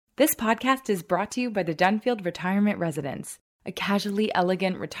This podcast is brought to you by the Dunfield Retirement Residence, a casually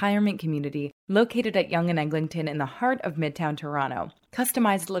elegant retirement community located at Yonge and Eglinton in the heart of Midtown Toronto.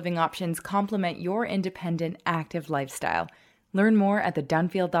 Customized living options complement your independent, active lifestyle. Learn more at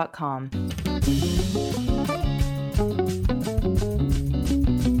thedunfield.com.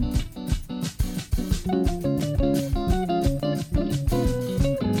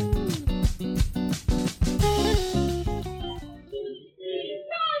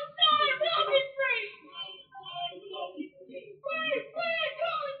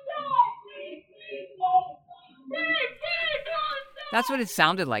 That's what it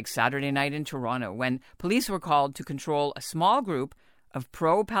sounded like Saturday night in Toronto when police were called to control a small group of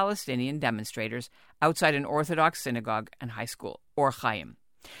pro-Palestinian demonstrators outside an Orthodox synagogue and high school, Or Chaim.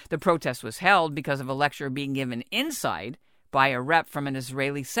 The protest was held because of a lecture being given inside by a rep from an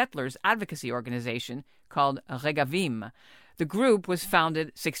Israeli settlers advocacy organization called Regavim. The group was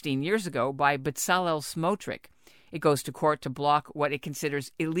founded 16 years ago by Bezalel Smotrich. It goes to court to block what it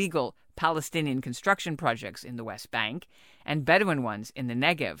considers illegal Palestinian construction projects in the West Bank and Bedouin ones in the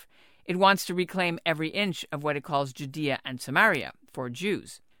Negev. It wants to reclaim every inch of what it calls Judea and Samaria for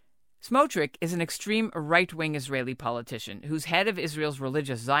Jews. Smotrich is an extreme right-wing Israeli politician who's head of Israel's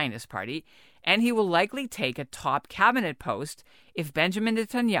religious Zionist party, and he will likely take a top cabinet post if Benjamin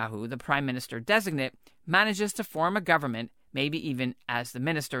Netanyahu, the prime minister designate, manages to form a government, maybe even as the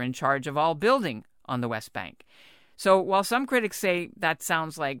minister in charge of all building on the West Bank. So while some critics say that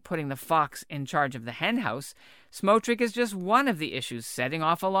sounds like putting the fox in charge of the henhouse, Smotrich is just one of the issues setting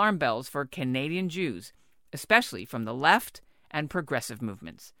off alarm bells for Canadian Jews, especially from the left and progressive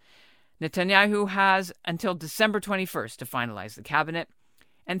movements. Netanyahu has until December 21st to finalize the cabinet,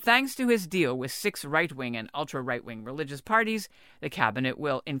 and thanks to his deal with 6 right-wing and ultra-right-wing religious parties, the cabinet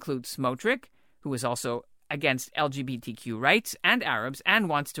will include Smotrich, who is also against LGBTQ rights and Arabs and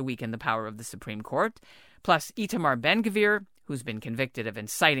wants to weaken the power of the Supreme Court, plus Itamar Ben-Gvir, who's been convicted of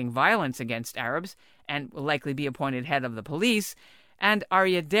inciting violence against Arabs and will likely be appointed head of the police, and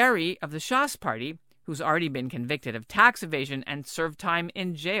Aryeh Deri of the Shas Party, who's already been convicted of tax evasion and served time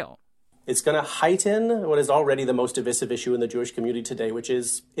in jail. It's going to heighten what is already the most divisive issue in the Jewish community today, which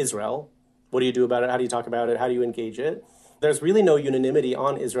is Israel. What do you do about it? How do you talk about it? How do you engage it? There's really no unanimity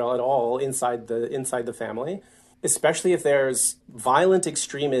on Israel at all inside the family, especially if there's violent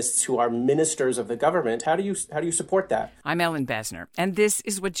extremists who are ministers of the government. How do you support that? I'm Ellen Besner, and this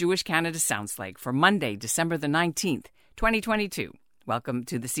is what Jewish Canada sounds like for Monday, December the 19th, 2022. Welcome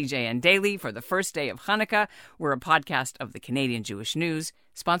to the CJN Daily for the first day of Hanukkah. We're a podcast of the Canadian Jewish News,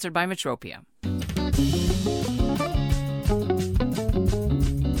 sponsored by Metropia.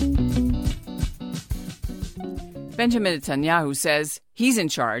 Benjamin Netanyahu says he's in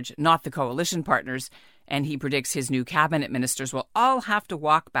charge, not the coalition partners, and he predicts his new cabinet ministers will all have to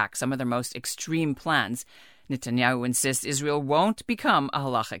walk back some of their most extreme plans. Netanyahu insists Israel won't become a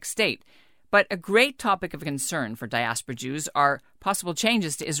halachic state. But a great topic of concern for diaspora Jews are possible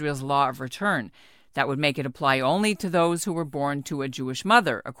changes to Israel's law of return that would make it apply only to those who were born to a Jewish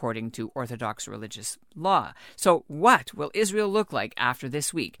mother, according to Orthodox religious law. So what will Israel look like after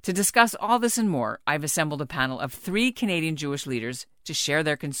this week? To discuss all this and more, I've assembled a panel of 3 Canadian Jewish leaders to share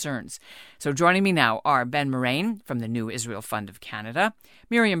their concerns. So joining me now are Ben Moraine from the New Israel Fund of Canada,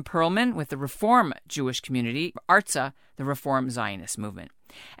 Miriam Perlman with the Reform Jewish Community, ARTZA, the Reform Zionist Movement,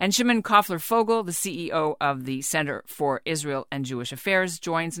 and Shimon Koffler-Fogel, the CEO of the Center for Israel and Jewish Affairs,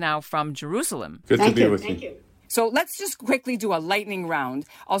 joins now from Jerusalem. Good to be with you. Thank you. So let's just quickly do a lightning round.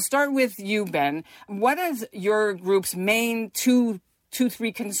 I'll start with you, Ben. What is your group's main two,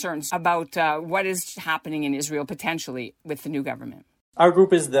 3 concerns about what is happening in Israel potentially with the new government? Our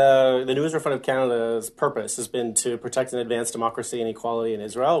group is the New Israel Fund of Canada's purpose has been to protect and advance democracy and equality in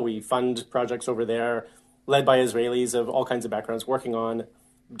Israel. We fund projects over there led by Israelis of all kinds of backgrounds working on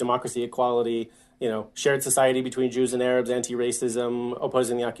democracy, equality, shared society between Jews and Arabs, anti-racism,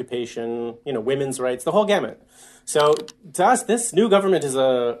 opposing the occupation, women's rights, the whole gamut. So to us, this new government is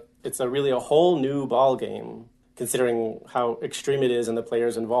really a whole new ball game, considering how extreme it is and the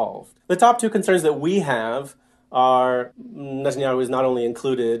players involved. The top 2 concerns that we have are Netanyahu is not only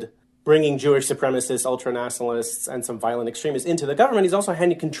included bringing Jewish supremacists, ultra-nationalists, and some violent extremists into the government, he's also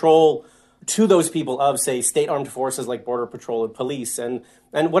handing control to those people of, say, state-armed forces like Border Patrol and police, and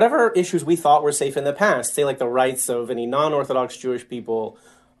whatever issues we thought were safe in the past, say like the rights of any non-Orthodox Jewish people,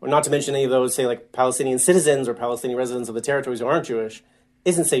 or not to mention any of those, say like Palestinian citizens or Palestinian residents of the territories who aren't Jewish,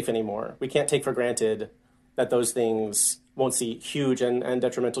 isn't safe anymore. We can't take for granted that those things won't see huge and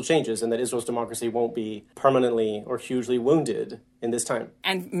detrimental changes, and that Israel's democracy won't be permanently or hugely wounded in this time.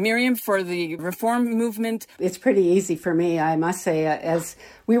 And Miriam, for the reform movement? It's pretty easy for me, I must say, as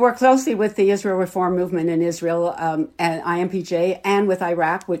we work closely with the Israel Reform Movement in Israel and IMPJ, and with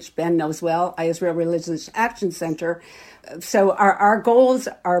Iraq, which Ben knows well, Israel Religious Action Center. So our goals,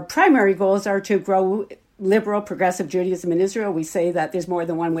 our primary goals, are to grow liberal, progressive Judaism in Israel. We say that there's more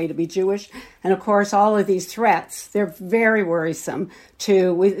than one way to be Jewish. And of course, all of these threats, they're very worrisome.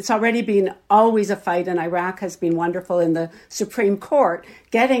 It's already been always a fight, and Iraq has been wonderful in the Supreme Court,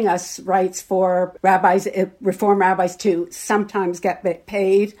 getting us rights for rabbis, reform rabbis, to sometimes get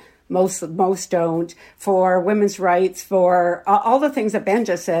paid. Most don't, for women's rights, for all the things that Ben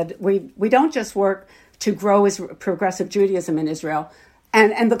just said. We don't just work to grow as progressive Judaism in Israel.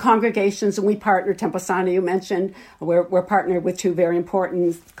 And the congregations, and we partner, Temple Sinai, you mentioned, we're partnered with two very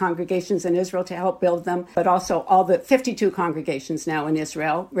important congregations in Israel to help build them, but also all the 52 congregations now in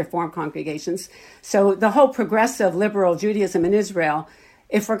Israel, Reform congregations. So the whole progressive liberal Judaism in Israel,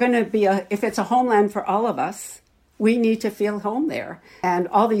 if it's a homeland for all of us, we need to feel home there. And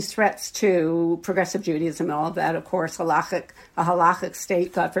all these threats to progressive Judaism and all of that, of course, a halachic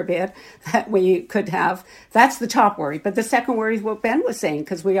state, God forbid, that we could have, that's the top worry. But the second worry is what Ben was saying,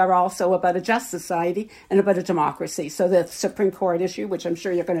 because we are also about a just society and about a democracy. So the Supreme Court issue, which I'm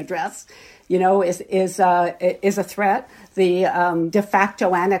sure you're going to address, is a threat. The de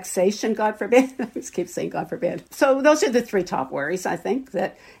facto annexation, God forbid. I just keep saying God forbid. So those are the three top worries, I think.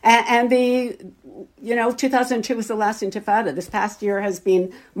 That and the 2002 was the last Intifada. This past year has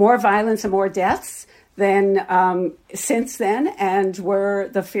been more violence and more deaths than since then, and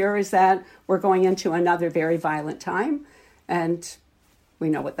the fear is that we're going into another very violent time, and we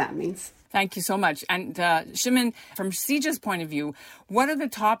know what that means. Thank you so much. And Shimon, from CIJA's point of view, what are the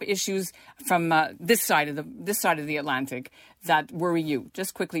top issues from this side of the Atlantic that worry you?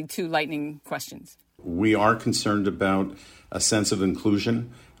 Just quickly, two lightning questions. We are concerned about a sense of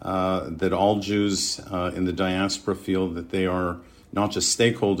inclusion, that all Jews in the diaspora feel that they are not just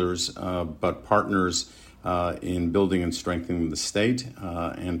stakeholders, but partners in building and strengthening the state,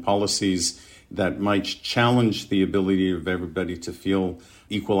 and policies that might challenge the ability of everybody to feel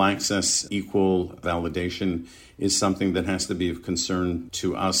equal access, equal validation is something that has to be of concern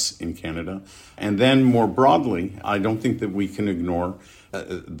to us in Canada. And then more broadly, I don't think that we can ignore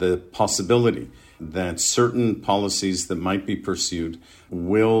the possibility that certain policies that might be pursued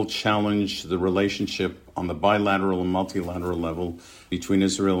will challenge the relationship on the bilateral and multilateral level between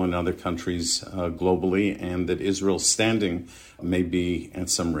Israel and other countries globally, and that Israel's standing may be at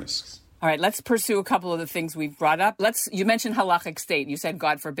some risks. All right, let's pursue a couple of the things we've brought up. You mentioned halachic state. You said,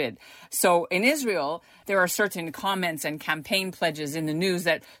 God forbid. So in Israel, there are certain comments and campaign pledges in the news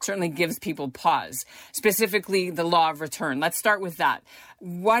that certainly gives people pause, specifically the law of return. Let's start with that.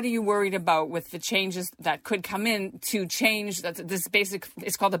 What are you worried about with the changes that could come in to change this basic,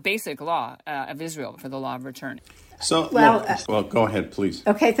 it's called the basic law of Israel for the law of return? So, go ahead, please.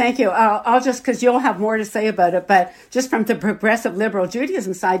 Okay, thank you. I'll just, because you'll have more to say about it, but just from the progressive liberal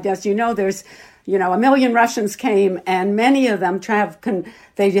Judaism side, as you know, there's, a million Russians came, and many of them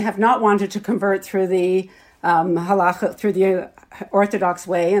they have not wanted to convert through the halacha, through the Orthodox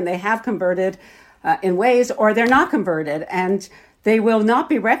way, and they have converted in ways, or they're not converted, and they will not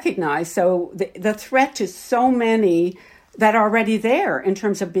be recognized. So the threat to so many that are already there in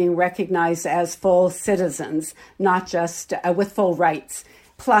terms of being recognized as full citizens, not just with full rights,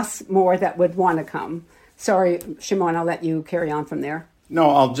 plus more that would want to come. Sorry, Shimon, I'll let you carry on from there. No,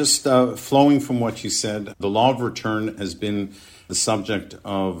 I'll just, flowing from what you said, the law of return has been the subject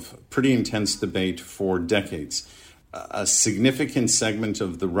of pretty intense debate for decades. A significant segment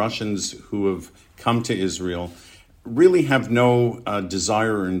of the Russians who have come to Israel really have no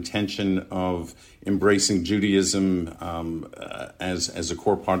desire or intention of embracing Judaism as a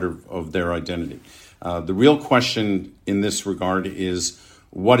core part of their identity. The real question in this regard is,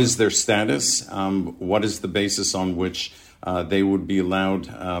 what is their status? What is the basis on which they would be allowed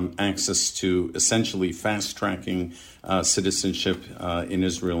access to essentially fast-tracking citizenship in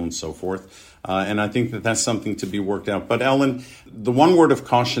Israel and so forth? And I think that that's something to be worked out. But Ellen, the one word of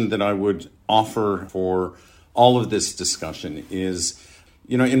caution that I would offer for all of this discussion is,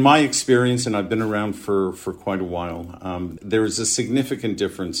 in my experience, and I've been around for quite a while, there is a significant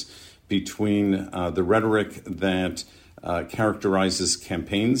difference between the rhetoric that characterizes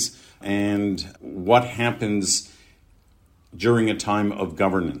campaigns and what happens during a time of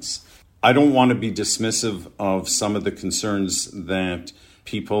governance. I don't want to be dismissive of some of the concerns that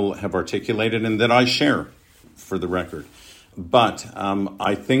people have articulated and that I share, for the record. But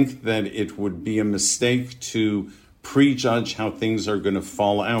I think that it would be a mistake to prejudge how things are going to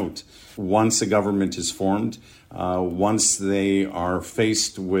fall out once a government is formed, once they are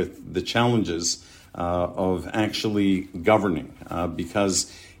faced with the challenges of actually governing,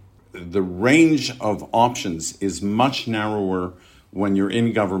 because the range of options is much narrower when you're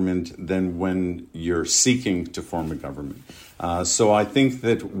in government than when you're seeking to form a government. So I think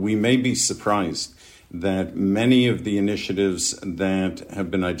that we may be surprised that many of the initiatives that have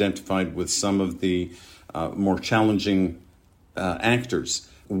been identified with some of the more challenging actors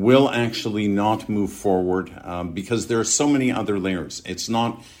will actually not move forward because there are so many other layers. It's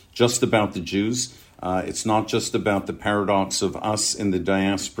not just about the Jews. It's not just about the paradox of us in the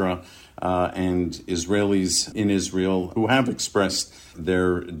diaspora and Israelis in Israel who have expressed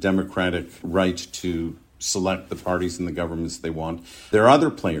their democratic right to select the parties and the governments they want. There are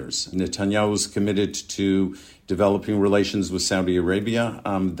other players. Netanyahu's committed to developing relations with Saudi Arabia.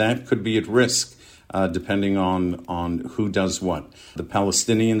 That could be at risk depending on who does what. The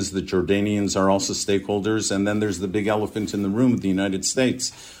Palestinians, the Jordanians are also stakeholders. And then there's the big elephant in the room, the United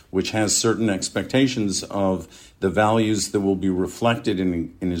States, which has certain expectations of the values that will be reflected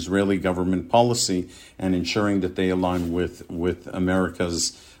in Israeli government policy and ensuring that they align with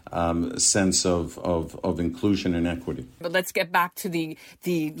America's sense of inclusion and equity. But let's get back to the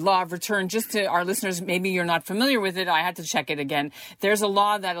law of return. Just to our listeners, maybe you're not familiar with it. I had to check it again. There's a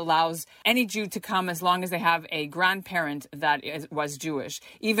law that allows any Jew to come as long as they have a grandparent that was Jewish,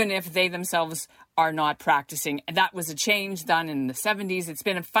 even if they themselves are not practicing. That was a change done in the 70s. It's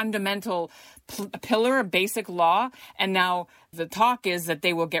been a fundamental pillar, a basic law. And now the talk is that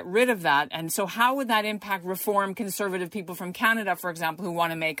they will get rid of that. And so how would that impact reform conservative people from Canada, for example, who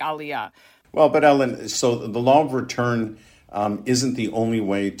want to make Aliyah? Well, but Ellen, so the law of return isn't the only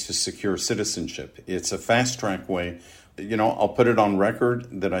way to secure citizenship. It's a fast-track way. You know, I'll put it on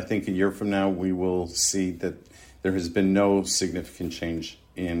record that I think a year from now we will see that there has been no significant change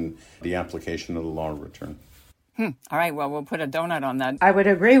in the application of the law of return. All right, well, we'll put a donut on that. I would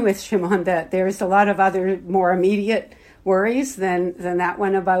agree with Shimon that there's a lot of other more immediate worries than that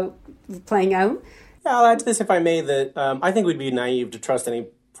one about playing out. Yeah, I'll add to this, if I may, that I think we'd be naive to trust any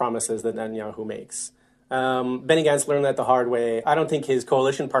promises that Netanyahu makes. Benny Gantz learned that the hard way. I don't think his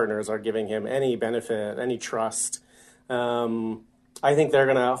coalition partners are giving him any benefit, any trust. I think they're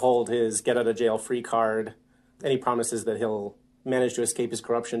going to hold his get-out-of-jail-free card, any promises that he'll manage to escape his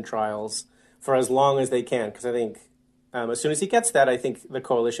corruption trials for as long as they can, because I think as soon as he gets that, I think the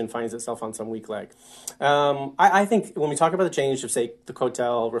coalition finds itself on some weak leg. I think when we talk about the change of, say, the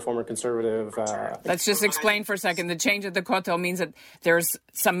Kotel, Reformer Conservative... Let's just explain for a second. The change of the Kotel means that there's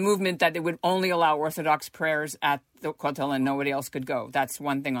some movement that it would only allow Orthodox prayers at the Kotel and nobody else could go. That's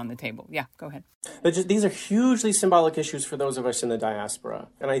one thing on the table. Yeah, go ahead. These are hugely symbolic issues for those of us in the diaspora.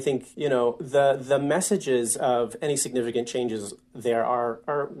 And I think, you know, the messages of any significant changes there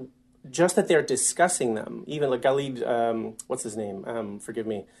are just that they're discussing them. Even like Galid, what's his name? Forgive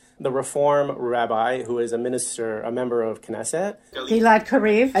me. The Reform rabbi, who is a minister, a member of Knesset. Gilad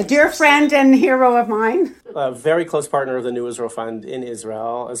Kariv, a dear friend and hero of mine. A very close partner of the New Israel Fund in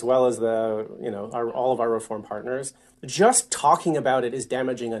Israel, as well as all of our Reform partners. Just talking about it is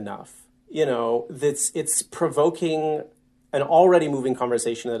damaging enough. You know, it's provoking an already moving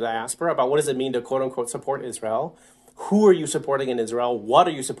conversation in the diaspora about what does it mean to quote-unquote support Israel. Who are you supporting in Israel? What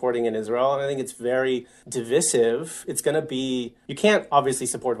are you supporting in Israel? And I think it's very divisive. It's going to be, you can't obviously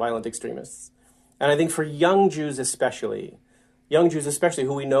support violent extremists. And I think for young Jews especially,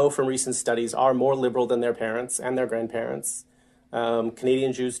 who we know from recent studies are more liberal than their parents and their grandparents,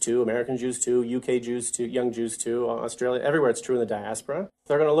 Canadian Jews too, American Jews too, UK Jews too, young Jews too, Australia, everywhere it's true in the diaspora.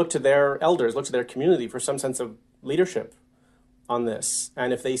 They're going to look to their elders, look to their community for some sense of leadership on this.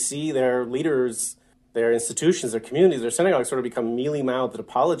 And if they see their leaders, their institutions, their communities, their synagogues sort of become mealy-mouthed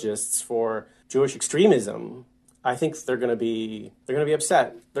apologists for Jewish extremism, I think they're going to be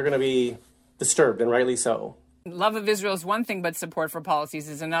upset. They're going to be disturbed, and rightly so. Love of Israel is one thing, but support for policies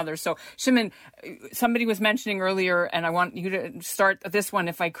is another. So, Shimon, somebody was mentioning earlier, and I want you to start this one,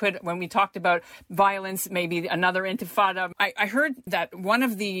 if I could, when we talked about violence, maybe another intifada. I heard that one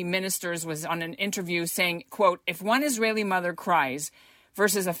of the ministers was on an interview saying, quote, if one Israeli mother cries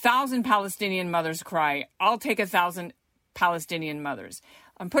versus 1,000 Palestinian mothers cry, I'll take 1,000 Palestinian mothers.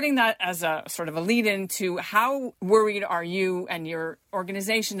 I'm putting that as a sort of a lead-in to how worried are you and your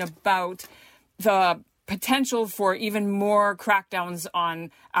organization about the potential for even more crackdowns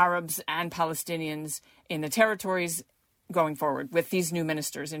on Arabs and Palestinians in the territories going forward with these new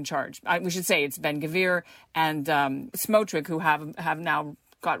ministers in charge? We should say it's Ben-Gvir and Smotrich, who have now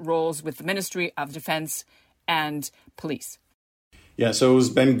got roles with the Ministry of Defense and Police. Yeah, so it was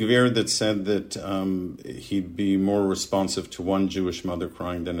Ben-Gvir that said that he'd be more responsive to one Jewish mother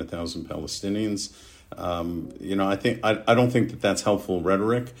crying than 1,000 Palestinians. I don't think that that's helpful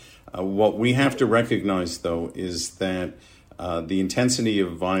rhetoric. What we have to recognize, though, is that the intensity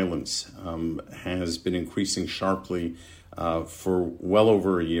of violence has been increasing sharply for well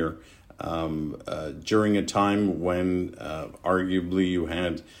over a year, during a time when arguably you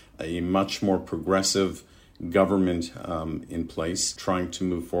had a much more progressive government in place, trying to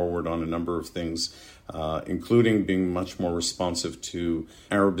move forward on a number of things, including being much more responsive to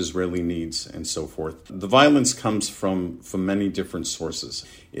Arab-Israeli needs and so forth. The violence comes from many different sources.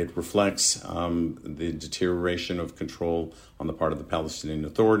 It reflects the deterioration of control on the part of the Palestinian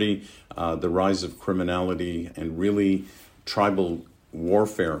Authority, the rise of criminality, and really tribal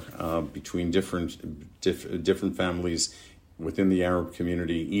warfare between different families within the Arab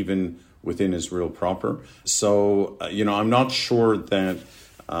community, even within Israel proper. So, I'm not sure that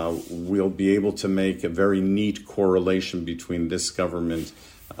we'll be able to make a very neat correlation between this government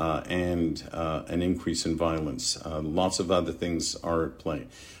and an increase in violence. Lots of other things are at play.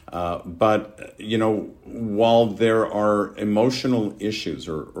 But while there are emotional issues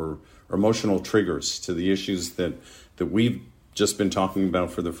or emotional triggers to the issues that we've just been talking about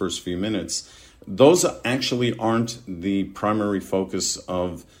for the first few minutes, those actually aren't the primary focus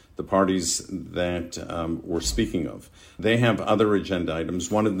of the parties that we're speaking of. They have other agenda items.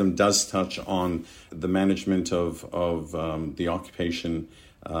 One of them does touch on the management of the occupation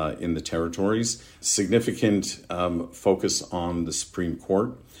in the territories, significant focus on the Supreme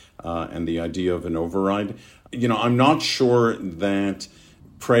Court and the idea of an override. I'm not sure that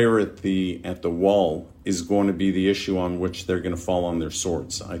prayer at the wall is going to be the issue on which they're going to fall on their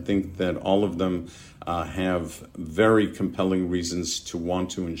swords. I think that all of them have very compelling reasons to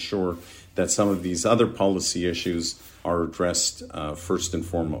want to ensure that some of these other policy issues are addressed first and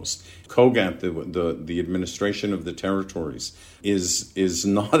foremost. COGAT, the administration of the territories, is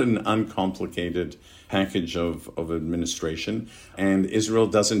not an uncomplicated package of administration, and Israel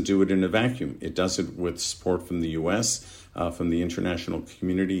doesn't do it in a vacuum. It does it with support from the U.S., from the international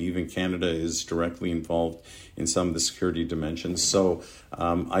community. Even Canada is directly involved in some of the security dimensions. So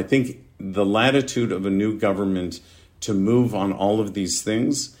I think the latitude of a new government to move on all of these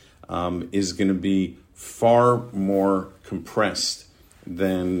things is going to be far more compressed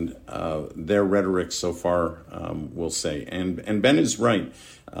than their rhetoric so far will say. And Ben is right.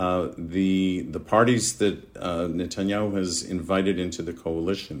 The parties that Netanyahu has invited into the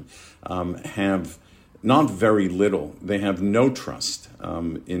coalition have not very little. They have no trust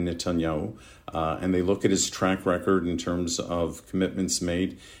in Netanyahu, and they look at his track record in terms of commitments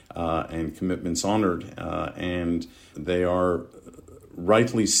made and commitments honored, and they are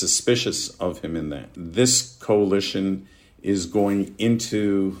rightly suspicious of him in that. This coalition is going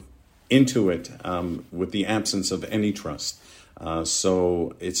into it with the absence of any trust.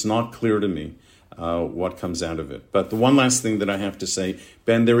 So it's not clear to me what comes out of it. But the one last thing that I have to say,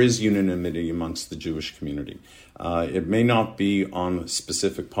 Ben, there is unanimity amongst the Jewish community. It may not be on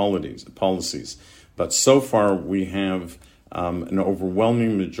specific policies, but so far we have an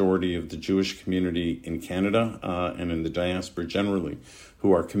overwhelming majority of the Jewish community in Canada and in the diaspora generally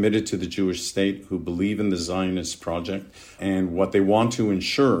who are committed to the Jewish state, who believe in the Zionist project. And what they want to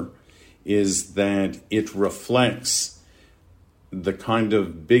ensure is that it reflects the kind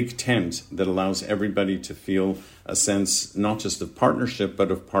of big tent that allows everybody to feel a sense not just of partnership, but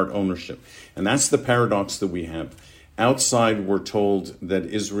of part ownership. And that's the paradox that we have. Outside, we're told that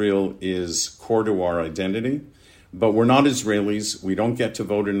Israel is core to our identity, but we're not Israelis. We don't get to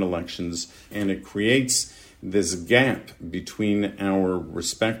vote in elections. And it creates this gap between our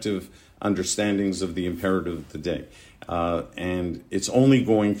respective understandings of the imperative of the day. And it's only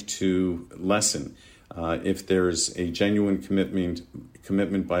going to lessen if there's a genuine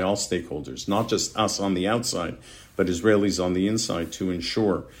commitment by all stakeholders, not just us on the outside, but Israelis on the inside, to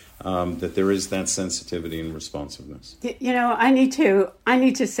ensure that there is that sensitivity and responsiveness. I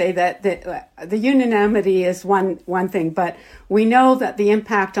need to say that the unanimity is one thing, but we know that the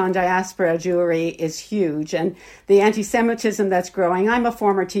impact on diaspora Jewry is huge, and the anti-Semitism that's growing. I'm a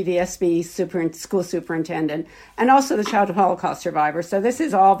former TVSB school superintendent, and also the child of Holocaust survivor. So this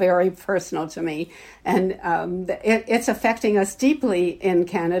is all very personal to me, and it's affecting us deeply in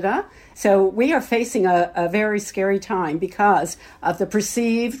Canada. So we are facing a very scary time because of the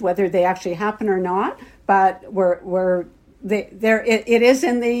perceived, whether they actually happen or not, but it is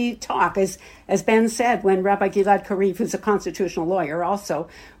in the talk, as Ben said, when Rabbi Gilad Karif, who's a constitutional lawyer also,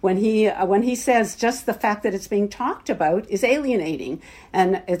 when he says just the fact that it's being talked about is alienating,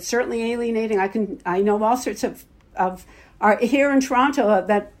 and it's certainly alienating. I know all sorts of are here in Toronto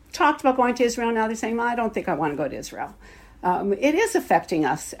that talked about going to Israel. Now they're saying, well, I don't think I want to go to Israel. It is affecting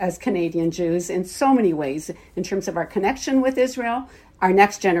us as Canadian Jews in so many ways in terms of our connection with Israel, our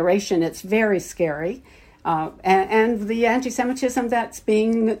next generation. It's very scary. And the anti-Semitism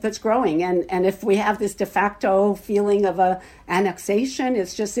that's growing. And if we have this de facto feeling of a annexation,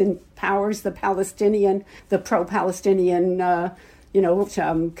 it just empowers the pro-Palestinian,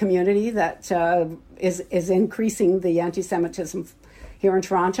 community that is increasing the anti-Semitism here in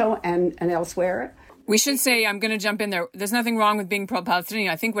Toronto and elsewhere. We should say, I'm going to jump in there, there's nothing wrong with being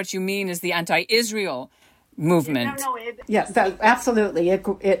pro-Palestinian. I think what you mean is the anti-Israel movement. Absolutely.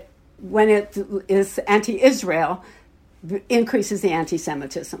 When it is anti-Israel, increases the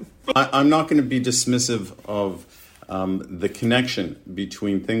anti-Semitism. I'm not going to be dismissive of the connection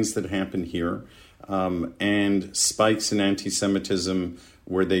between things that happen here and spikes in anti-Semitism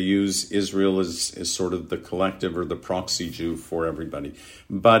where they use Israel as sort of the collective or the proxy Jew for everybody.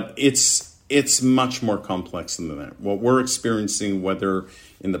 But it's much more complex than that. What we're experiencing, whether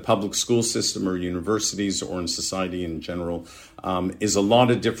in the public school system or universities or in society in general, is a lot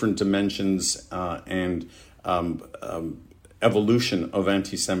of different dimensions and evolution of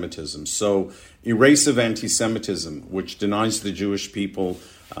anti-Semitism. So erasive anti-Semitism, which denies the Jewish people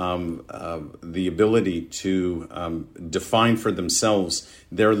the ability to define for themselves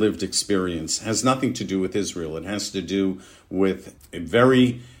their lived experience, has nothing to do with Israel. It has to do with a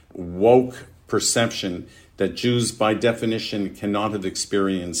very woke perception that Jews, by definition, cannot have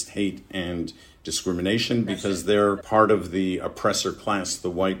experienced hate and discrimination because they're part of the oppressor class,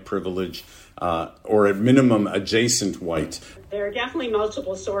 the white privilege, or at minimum adjacent white. There are definitely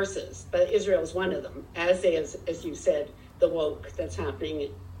multiple sources, but Israel is one of them, as you said, the woke that's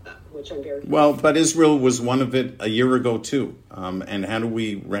happening, which I'm very... Well, but Israel was one of it a year ago, too. And how do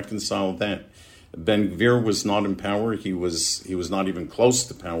we reconcile that? Ben-Gvir was not in power. He was not even close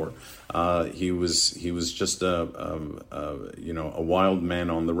to power. He was just a wild man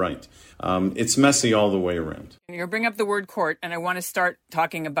on the right. It's messy all the way around. You bring up the word court, and I want to start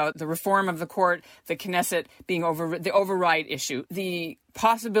talking about the reform of the court, the Knesset being the override issue, the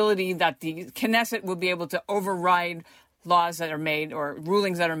possibility that the Knesset will be able to override laws that are made or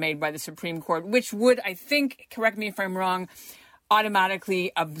rulings that are made by the Supreme Court, which would, I think, correct me if I'm wrong,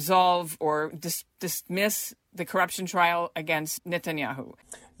 automatically absolve or dismiss the corruption trial against Netanyahu.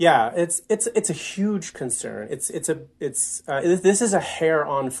 Yeah, it's a huge concern. This is a hair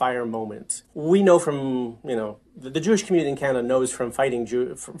on fire moment. We know from the Jewish community in Canada knows from fighting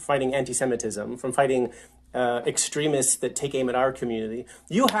anti-Semitism, from fighting extremists that take aim at our community.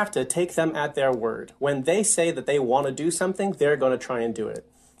 You have to take them at their word. When they say that they want to do something, they're going to try and do it,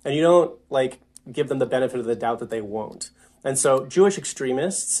 and you don't give them the benefit of the doubt that they won't. And so Jewish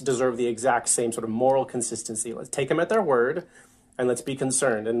extremists deserve the exact same sort of moral consistency. Let's take them at their word and let's be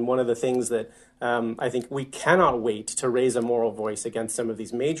concerned. And one of the things that I think we cannot wait to raise a moral voice against some of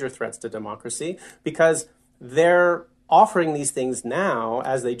these major threats to democracy, because they're offering these things now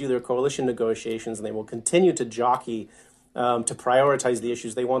as they do their coalition negotiations, and they will continue to jockey to prioritize the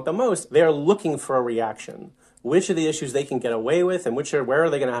issues they want the most. They're looking for a reaction. Which of the issues they can get away with and where are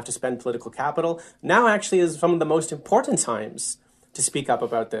they going to have to spend political capital now actually is some of the most important times to speak up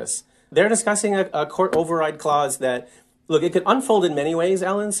about this. They're discussing a court override clause that, look, it could unfold in many ways,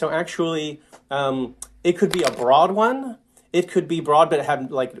 Ellen. So actually, it could be a broad one. It could be broad but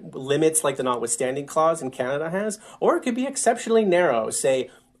have limits like the notwithstanding clause in Canada has. Or it could be exceptionally narrow,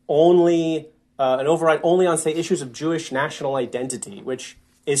 say only an override only on, say, issues of Jewish national identity, which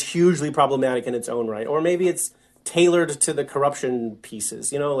is hugely problematic in its own right. Or maybe it's tailored to the corruption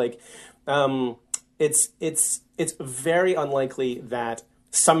pieces. It's very unlikely that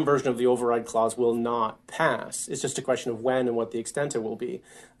some version of the override clause will not pass. It's just a question of when and what the extent it will be.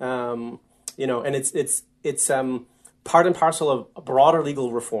 And it's part and parcel of broader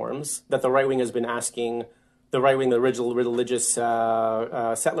legal reforms that the right wing has been asking. The right wing, the original religious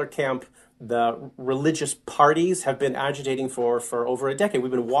settler camp, the religious parties have been agitating for over a decade.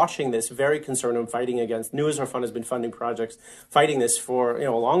 We've been watching this, very concerned and fighting against. New Israel Fund has been funding projects, fighting this for,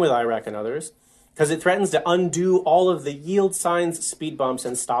 along with Iraq and others, because it threatens to undo all of the yield signs, speed bumps,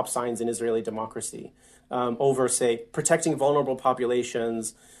 and stop signs in Israeli democracy over, say, protecting vulnerable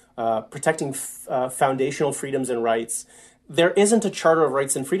populations, protecting foundational freedoms and rights. There isn't a Charter of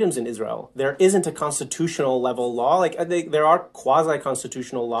Rights and Freedoms in Israel. There isn't a constitutional level law. There are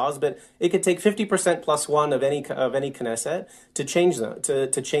quasi-constitutional laws, but it could take 50% plus one of any Knesset to change them,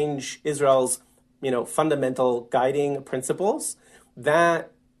 to change Israel's fundamental guiding principles.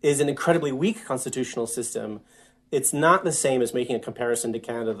 That is an incredibly weak constitutional system. it's not the same as making a comparison to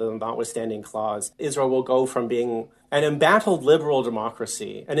Canada, the notwithstanding clause. Israel will go from being an embattled liberal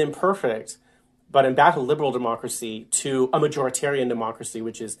democracy, an imperfect but embattled liberal democracy, to a majoritarian democracy,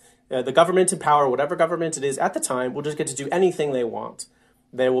 which is the government in power, whatever government it is at the time, will just get to do anything they want.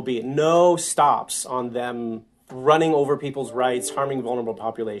 There will be no stops on them running over people's rights, harming vulnerable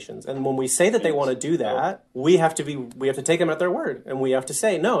populations. And when we say that they want to do that, we have to take them at their word, and we have to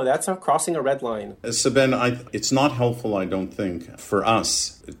say, no, that's crossing a red line. Ben, it's not helpful, I don't think, for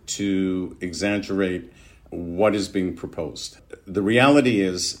us to exaggerate what is being proposed. The reality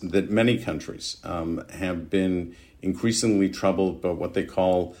is that many countries have been increasingly troubled by what they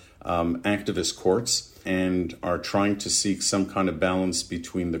call activist courts, and are trying to seek some kind of balance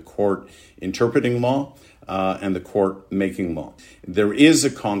between the court interpreting law and the court making law. There is a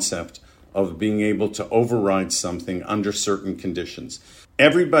concept of being able to override something under certain conditions.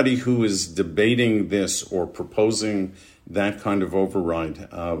 Everybody who is debating this or proposing that kind of override,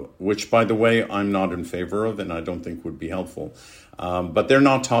 which, by the way, I'm not in favor of and I don't think would be helpful, but they're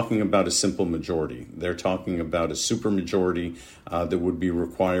not talking about a simple majority. They're talking about a supermajority that would be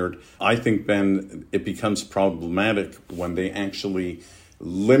required. I think, Ben, it becomes problematic when they actually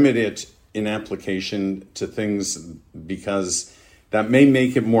limit it in application to things, because that may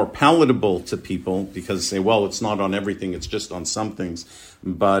make it more palatable to people, because say, well, it's not on everything, it's just on some things.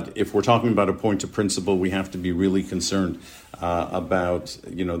 But if we're talking about a point of principle, we have to be really concerned about,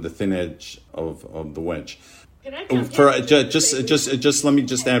 the thin edge of the wedge. Just let me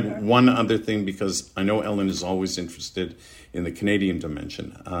just add one other thing, because I know Ellen is always interested in the Canadian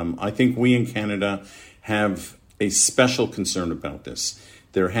dimension. I think we in Canada have a special concern about this.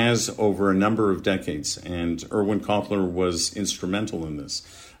 There has, over a number of decades, and Erwin Koppler was instrumental in this,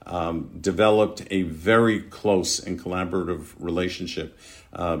 developed a very close and collaborative relationship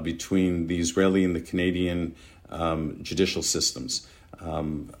between the Israeli and the Canadian judicial systems.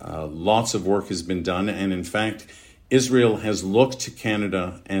 Lots of work has been done, and in fact, Israel has looked to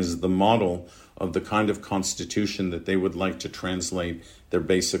Canada as the model of the kind of constitution that they would like to translate their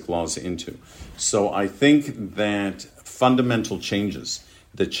basic laws into. So I think that fundamental changes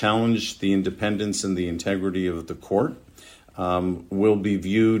that challenge the independence and the integrity of the court will be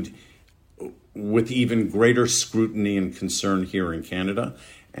viewed with even greater scrutiny and concern here in Canada.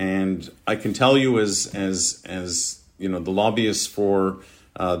 And I can tell you, as the lobbyists for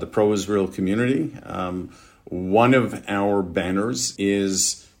the pro-Israel community, one of our banners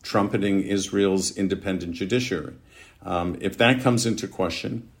is trumpeting Israel's independent judiciary. If that comes into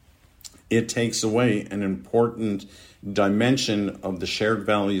question, it takes away an important dimension of the shared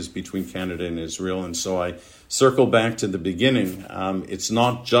values between Canada and Israel. And so I circle back to the beginning. It's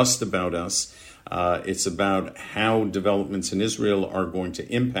not just about us. It's about how developments in Israel are going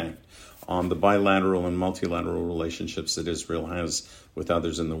to impact on the bilateral and multilateral relationships that Israel has with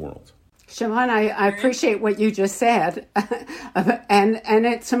others in the world. Shimon, I appreciate what you just said. and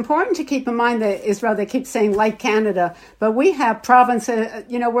it's important to keep in mind that Israel, they keep saying like Canada, but we have provinces,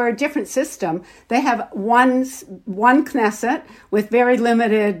 we're a different system. They have one Knesset with very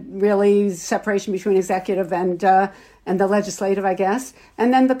limited, really, separation between executive and the legislative, I guess,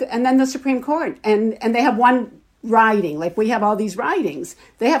 and then the Supreme Court. And they have one riding, like we have all these ridings.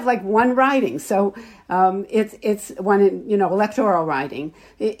 They have like one riding. So it's one, electoral riding.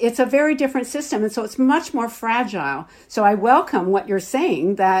 It's a very different system. And so it's much more fragile. So I welcome what you're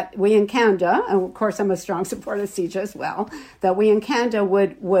saying, that we in Canada, and of course I'm a strong supporter of CEJA as well, that we in Canada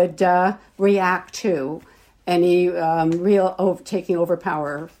would react to any real taking over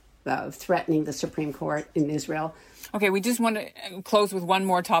power, threatening the Supreme Court in Israel. Okay, we just want to close with one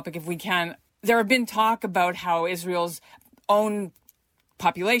more topic if we can. There have been talk about how Israel's own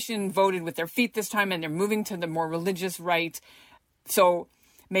population voted with their feet this time, and they're moving to the more religious right. So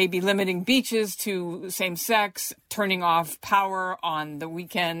maybe limiting beaches to same-sex, turning off power on the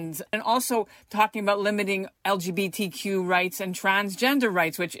weekends, and also talking about limiting LGBTQ rights and transgender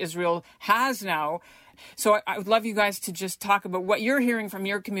rights, which Israel has now. So I would love you guys to just talk about what you're hearing from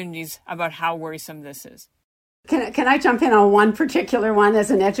your communities about how worrisome this is. Can I jump in on one particular one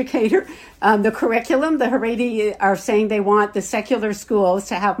as an educator? The curriculum, the Haredi are saying they want the secular schools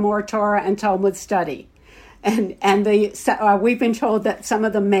to have more Torah and Talmud study. And we've been told that some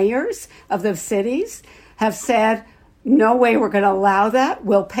of the mayors of the cities have said, no way we're going to allow that.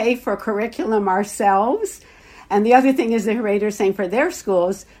 We'll pay for curriculum ourselves. And the other thing is the Haredi are saying for their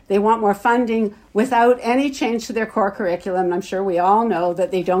schools, they want more funding without any change to their core curriculum. And I'm sure we all know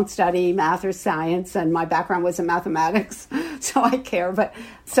that they don't study math or science, and my background was in mathematics, so I care. But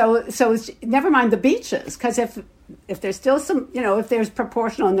so never mind the beaches, because if if there's still some, if there's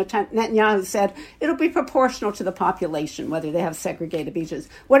proportional, and Netanyahu said it'll be proportional to the population, whether they have segregated beaches.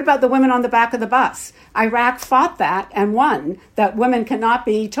 What about the women on the back of the bus? Iraq fought that and won, that women cannot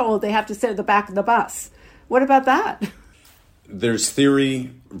be told they have to sit at the back of the bus. What about that? There's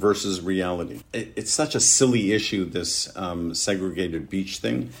theory versus reality. It's such a silly issue, this segregated beach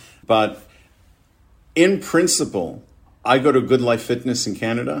thing. But in principle, I go to Good Life Fitness in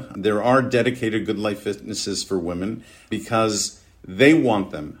Canada. There are dedicated Good Life Fitnesses for women because they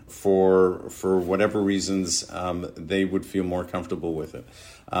want them for whatever reasons they would feel more comfortable with it.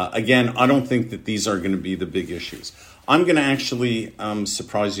 Again, I don't think that these are going to be the big issues. I'm going to actually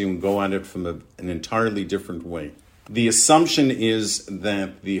surprise you and go at it from an entirely different way. The assumption is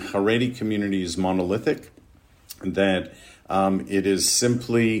that the Haredi community is monolithic, that it is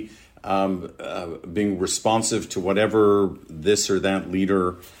simply being responsive to whatever this or that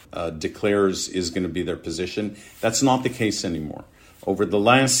leader declares is going to be their position. That's not the case anymore. Over the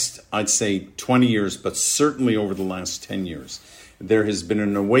last, I'd say, 20 years, but certainly over the last 10 years, there has been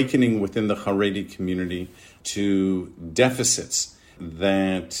an awakening within the Haredi community to deficits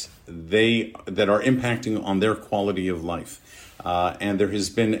that are impacting on their quality of life. And there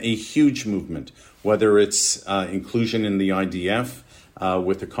has been a huge movement, whether it's inclusion in the IDF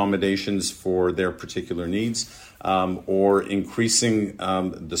with accommodations for their particular needs, or increasing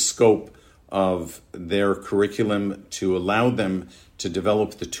the scope of their curriculum to allow them to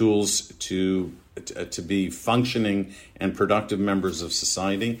develop the tools to be functioning and productive members of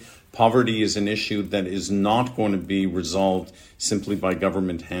society. Poverty is an issue that is not going to be resolved simply by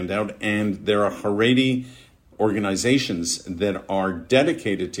government handout, and there are Haredi organizations that are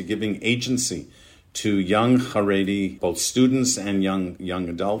dedicated to giving agency to young Haredi, both students and young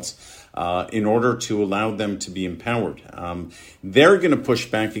adults, in order to allow them to be empowered. They're going to push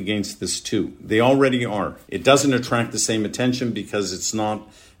back against this too. They already are. It doesn't attract the same attention because it's not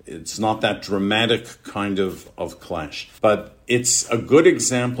that dramatic kind of clash. But it's a good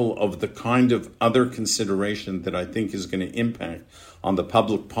example of the kind of other consideration that I think is going to impact on the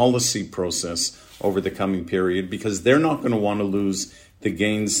public policy process over the coming period, because they're not going to want to lose the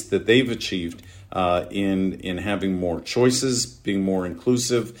gains that they've achieved in having more choices, being more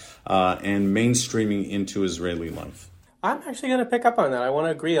inclusive, and mainstreaming into Israeli life. I'm actually going to pick up on that. I want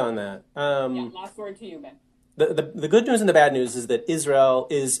to agree on that. Last word to you, Ben. The good news and the bad news is that Israel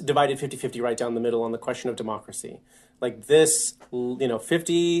is divided 50-50 right down the middle on the question of democracy. Like this,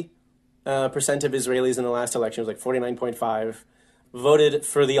 50% of Israelis in the last election, it was like 49.5, voted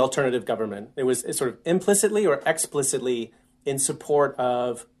for the alternative government. It was sort of implicitly or explicitly in support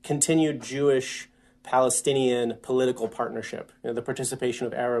of continued Jewish-Palestinian political partnership, the participation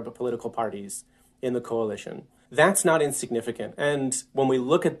of Arab political parties in the coalition. That's not insignificant. And when we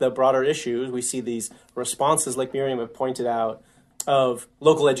look at the broader issues, we see these responses, like Miriam have pointed out, of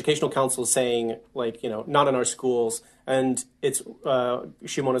local educational councils saying, not in our schools. And it's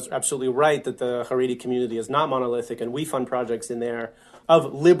Shimon is absolutely right that the Haredi community is not monolithic, and we fund projects in there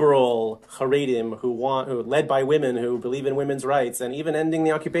of liberal Haredim who led by women who believe in women's rights and even ending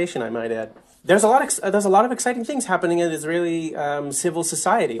the occupation, I might add. There's a lot of exciting things happening in Israeli civil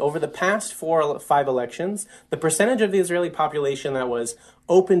society. Over the past 5 elections, the percentage of the Israeli population that was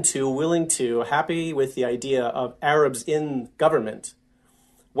open to, willing to, happy with the idea of Arabs in government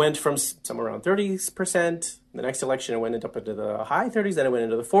went from somewhere around 30%. The next election, it went up into the high 30s, then it went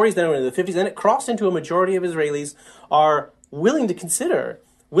into the 40s, then it went into the 50s, then it crossed into a majority of Israelis are willing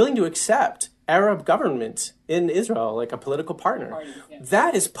to accept Arab government in Israel, like a political partner.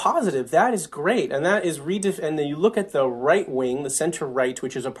 That is positive. That is great. And that is and then you look at the right wing, the center right,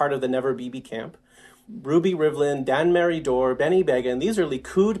 which is a part of the Never Bibi camp. Ruby Rivlin, Dan Meridor, Benny Begin, these are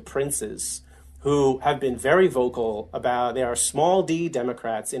Likud princes who have been very vocal about, they are small d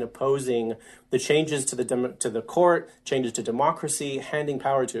Democrats in opposing the changes to the court, changes to democracy, handing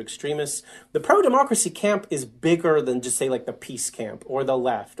power to extremists. The pro-democracy camp is bigger than just say like the peace camp or the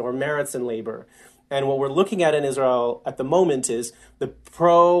left or Meretz and Labor. And what we're looking at in Israel at the moment is the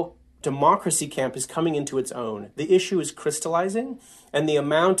pro-democracy camp is coming into its own. The issue is crystallizing, and the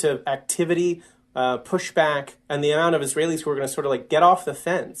amount of activity, pushback, and the amount of Israelis who are going to sort of like get off the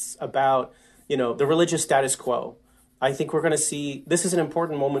fence about the religious status quo. I think we're going to see, this is an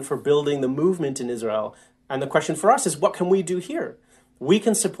important moment for building the movement in Israel. And the question for us is, what can we do here? We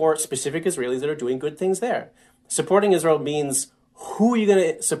can support specific Israelis that are doing good things there. Supporting Israel means, who are you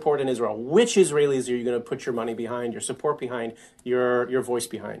going to support in Israel? Which Israelis are you going to put your money behind, your support behind, your voice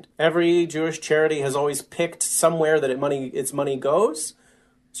behind? Every Jewish charity has always picked somewhere that its money goes.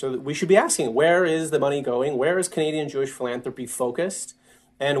 So we should be asking, where is the money going? Where is Canadian Jewish philanthropy focused?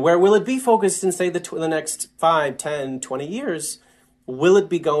 And where will it be focused in, say, the next 5, 10, 20 years? Will it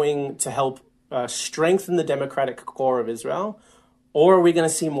be going to help strengthen the democratic core of Israel? Or are we going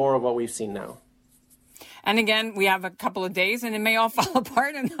to see more of what we've seen now? And again, we have a couple of days and it may all fall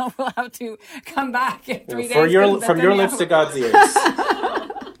apart and then we'll have to come back in 3 days. From your lips to God's ears.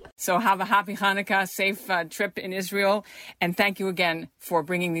 So have a happy Hanukkah, safe trip in Israel. And thank you again for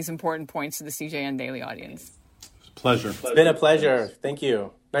bringing these important points to the CJN Daily audience. Pleasure. It's been a pleasure. Thank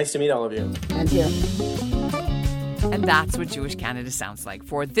you. Nice to meet all of you. And you. And that's what Jewish Canada sounds like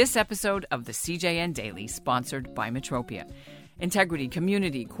for this episode of the CJN Daily, sponsored by Metropia. Integrity,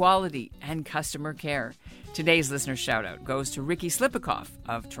 community, quality, and customer care. Today's listener shout-out goes to Ricky Slipikoff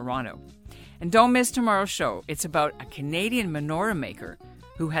of Toronto. And don't miss tomorrow's show. It's about a Canadian menorah maker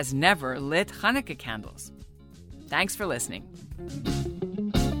who has never lit Hanukkah candles. Thanks for listening.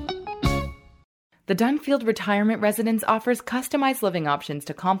 The Dunfield Retirement Residence offers customized living options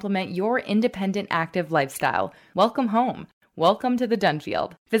to complement your independent, active lifestyle. Welcome home. Welcome to the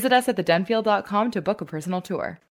Dunfield. Visit us at thedunfield.com to book a personal tour.